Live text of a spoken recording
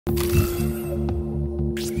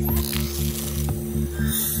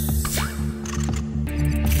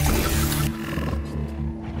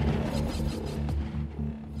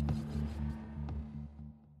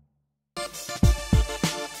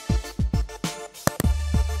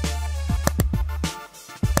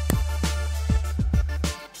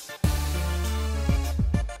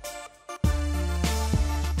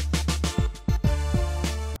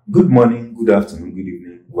Good morning, good afternoon, good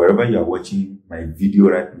evening, wherever you are watching my video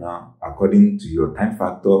right now, according to your time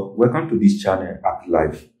factor. Welcome to this channel, Act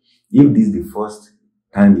Life. If this is the first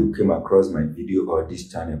time you came across my video or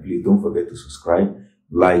this channel, please don't forget to subscribe,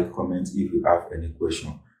 like, comment if you have any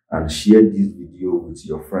question, and share this video with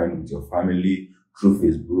your friend, with your family, through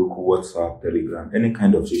Facebook, WhatsApp, Telegram, any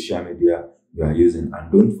kind of social media you are using.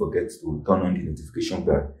 And don't forget to turn on the notification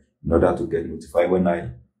bell in order to get notified when I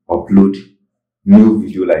upload new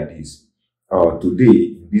video like this.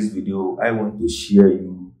 Today in this video I want to share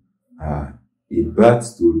you a bet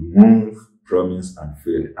to remove, promise and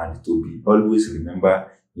fail, and to be always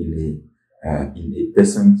remember in a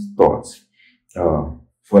person's thoughts.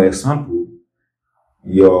 For example,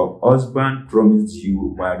 your husband promised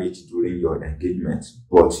you marriage during your engagement,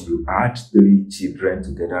 but you had 3 children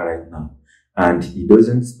together right now, and he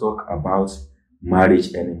doesn't talk about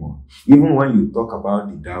marriage anymore. Even when you talk about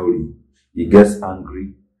the dowry, he gets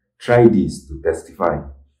angry. Try this to testify.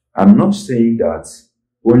 I'm not saying that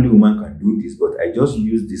only women can do this, but I just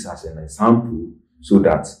use this as an example so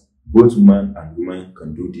that both man and women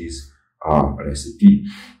can do this recipe.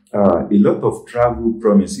 A lot of travel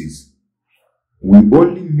promises will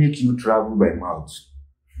only make you travel by mouth.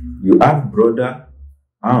 You have brother,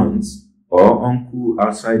 aunts, or uncle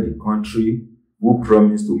outside the country who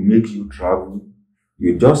promise to make you travel.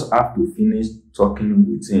 You just have to finish talking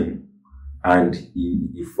with him, and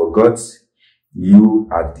he forgot you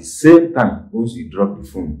at the same time once you drop the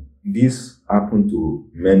phone. This happened to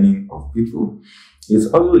many of people. It's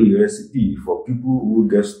also a recipe for people who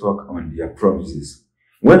get stuck on their promises.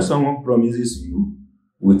 When someone promises you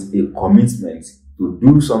with a commitment to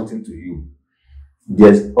do something to you,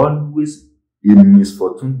 there's always a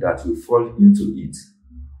misfortune that will fall into it.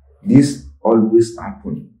 This always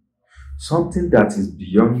happens. Something that is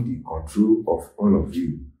beyond the control of all of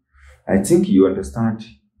you. I think you understand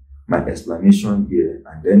my explanation here,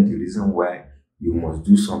 and then the reason why you must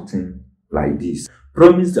do something like this.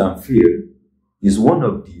 Promise and fail is one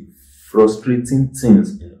of the frustrating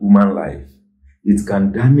things in human life. It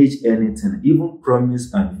can damage anything. Even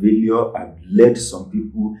promise and failure have led some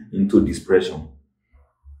people into depression.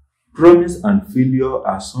 Promise and failure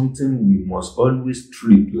are something we must always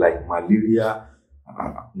treat like malaria,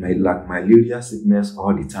 sickness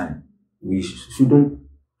all the time. We shouldn't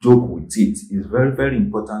joke with it. It's very, very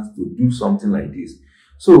important to do something like this.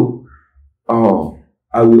 So,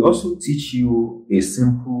 I will also teach you a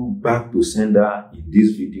simple back to sender in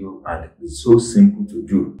this video, and it's so simple to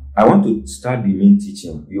do. I want to start the main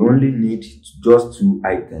teaching. You only need just 2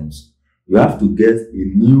 items. You have to get a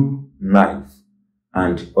new knife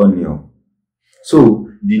and onion. So,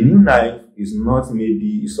 the new knife is not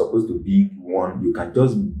maybe it's supposed to be one. You can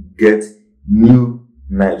just get new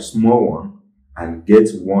knife, small one, and get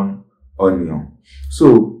 1 onion.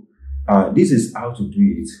 So this is how to do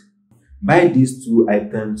it. Buy these 2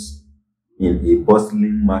 items in a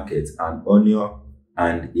bustling market, an onion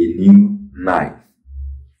and a new knife,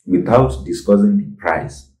 without discussing the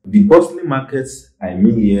price. The bustling market I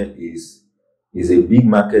mean here is a big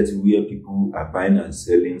market where people are buying and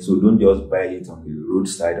selling. So don't just buy it on the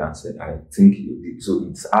roadside and say, I think so.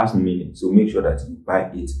 It has meaning. So make sure that you buy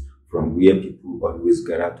it from where people always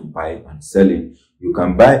gather to buy and selling. You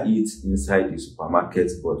can buy it inside the supermarket,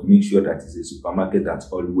 but make sure that it's a supermarket that's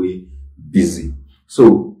always busy.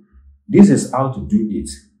 So this is how to do it.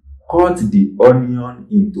 Cut the onion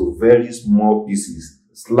into very small pieces.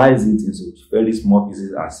 Slice it into very small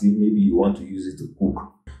pieces, as if maybe you want to use it to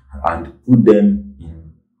cook, and put them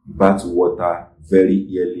in bath water very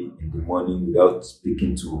early in the morning without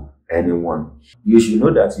speaking to anyone. You should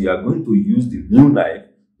know that you are going to use the new knife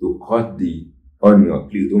to cut the onion.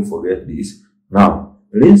 Please don't forget this. Now,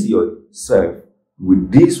 rinse yourself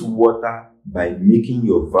with this water by making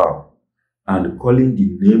your vow and calling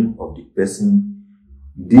the name of the person.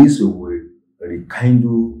 This will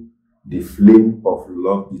rekindle the flame of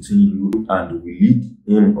love between you and will lead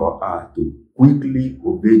him or her to quickly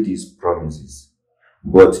obey these promises.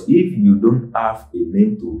 But if you don't have a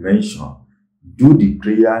name to mention, do the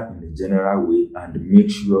prayer in a general way and make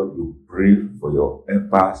sure you pray for your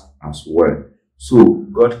helpers as well, so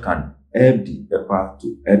God can help the helper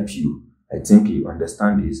to help you. I think you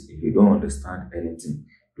understand this. If you don't understand anything,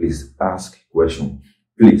 please ask question.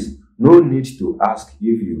 Please, no need to ask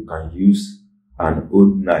if you can use an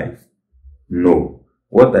old knife. No.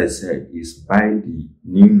 What I said is buy the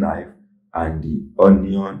new knife and the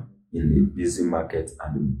onion in a busy market,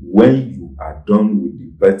 and when you are done with the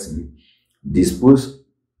betting, dispose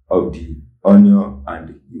of the onion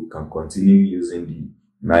and you can continue using the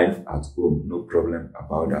knife at home. No problem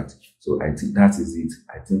about that. So I think that is it.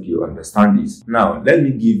 I think you understand this. Now, let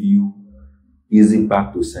me give you easy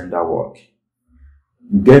back to sender work.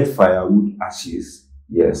 Get firewood ashes.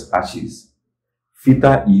 Yes, ashes.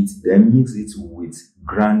 Filter it, then mix it with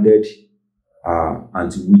grounded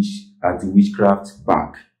anti-witchcraft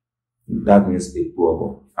bark. That means a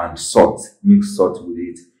purple, and salt. Mix salt with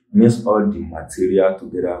it. Mix all the material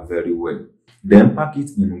together very well. Then pack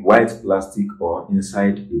it in white plastic or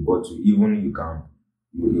inside a bottle. Even you can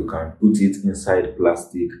put it inside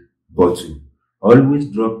plastic bottle. Always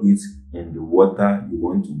drop it in the water you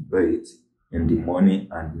want to bathe in the morning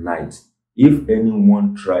and night. If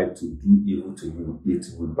anyone tried to do evil to you, it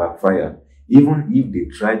will backfire. Even if they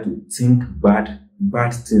try to think bad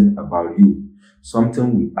thing about you,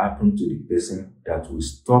 something will happen to the person that will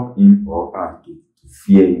stop him or her to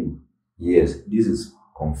fear you. Yes, this is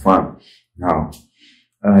confirmed. Now,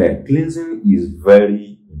 cleansing is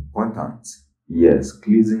very important. Yes,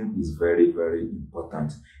 cleansing is very, very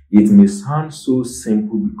important. It may sound so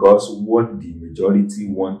simple because what the majority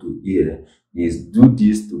want to hear is do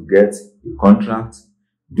this to get a contract,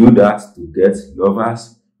 do that to get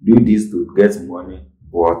lovers, do this to get money.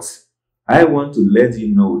 But I want to let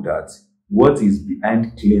you know that what is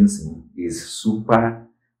behind cleansing is super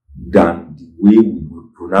than the way we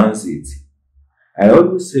would pronounce it. I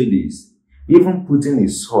always say this, even putting a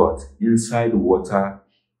salt inside water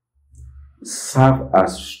serve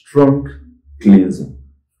as strong cleansing.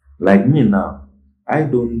 Like me now, I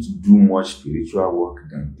don't do much spiritual work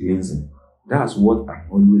than cleansing. That's what I'm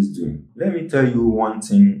always doing. Let me tell you one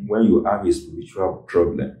thing. When you have a spiritual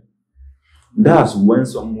problem, that's when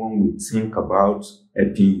someone will think about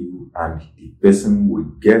helping you and the person will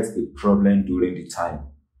get a problem during the time.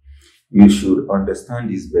 You should understand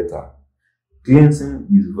this better. Cleansing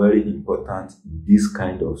is very important in this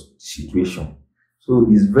kind of situation. So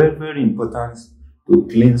it's very, very important to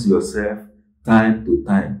cleanse yourself time to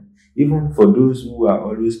time. Even for those who are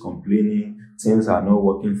always complaining, things are not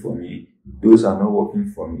working for me, those are not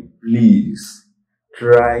working for me, please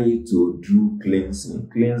try to do cleansing.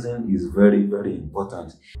 Cleansing is very, very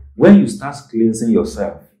important. When you start cleansing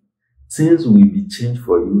yourself, things will be changed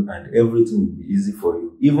for you and everything will be easy for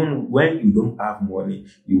you. Even when you don't have money,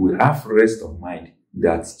 you will have rest of mind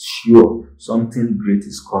that sure something great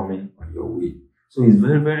is coming on your way. So it's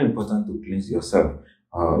very, very important to cleanse yourself.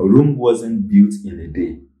 Rome wasn't built in a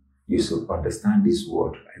day. You should understand this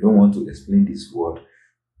word. I don't want to explain this word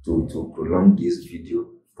to prolong this video,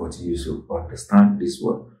 but you should understand this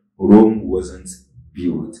word. Rome wasn't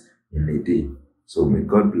built in a day. So may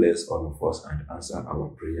God bless all of us and answer our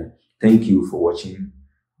prayer. Thank you for watching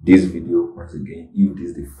this video once again. If this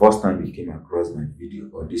is the first time you came across my video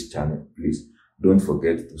or this channel, please don't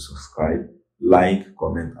forget to subscribe, like,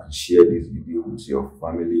 comment, and share this video with your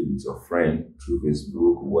family, with your friend, through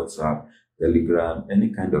Facebook, WhatsApp, Telegram,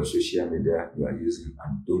 any kind of social media you are using.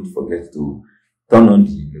 And don't forget to turn on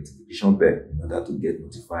the notification bell in order to get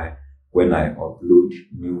notified when I upload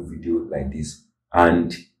new video like this.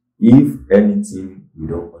 And if anything you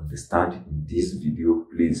don't understand in this video,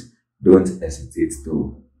 please don't hesitate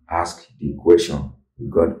to ask the question. May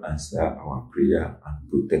God answer our prayer and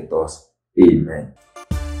protect us. Amen.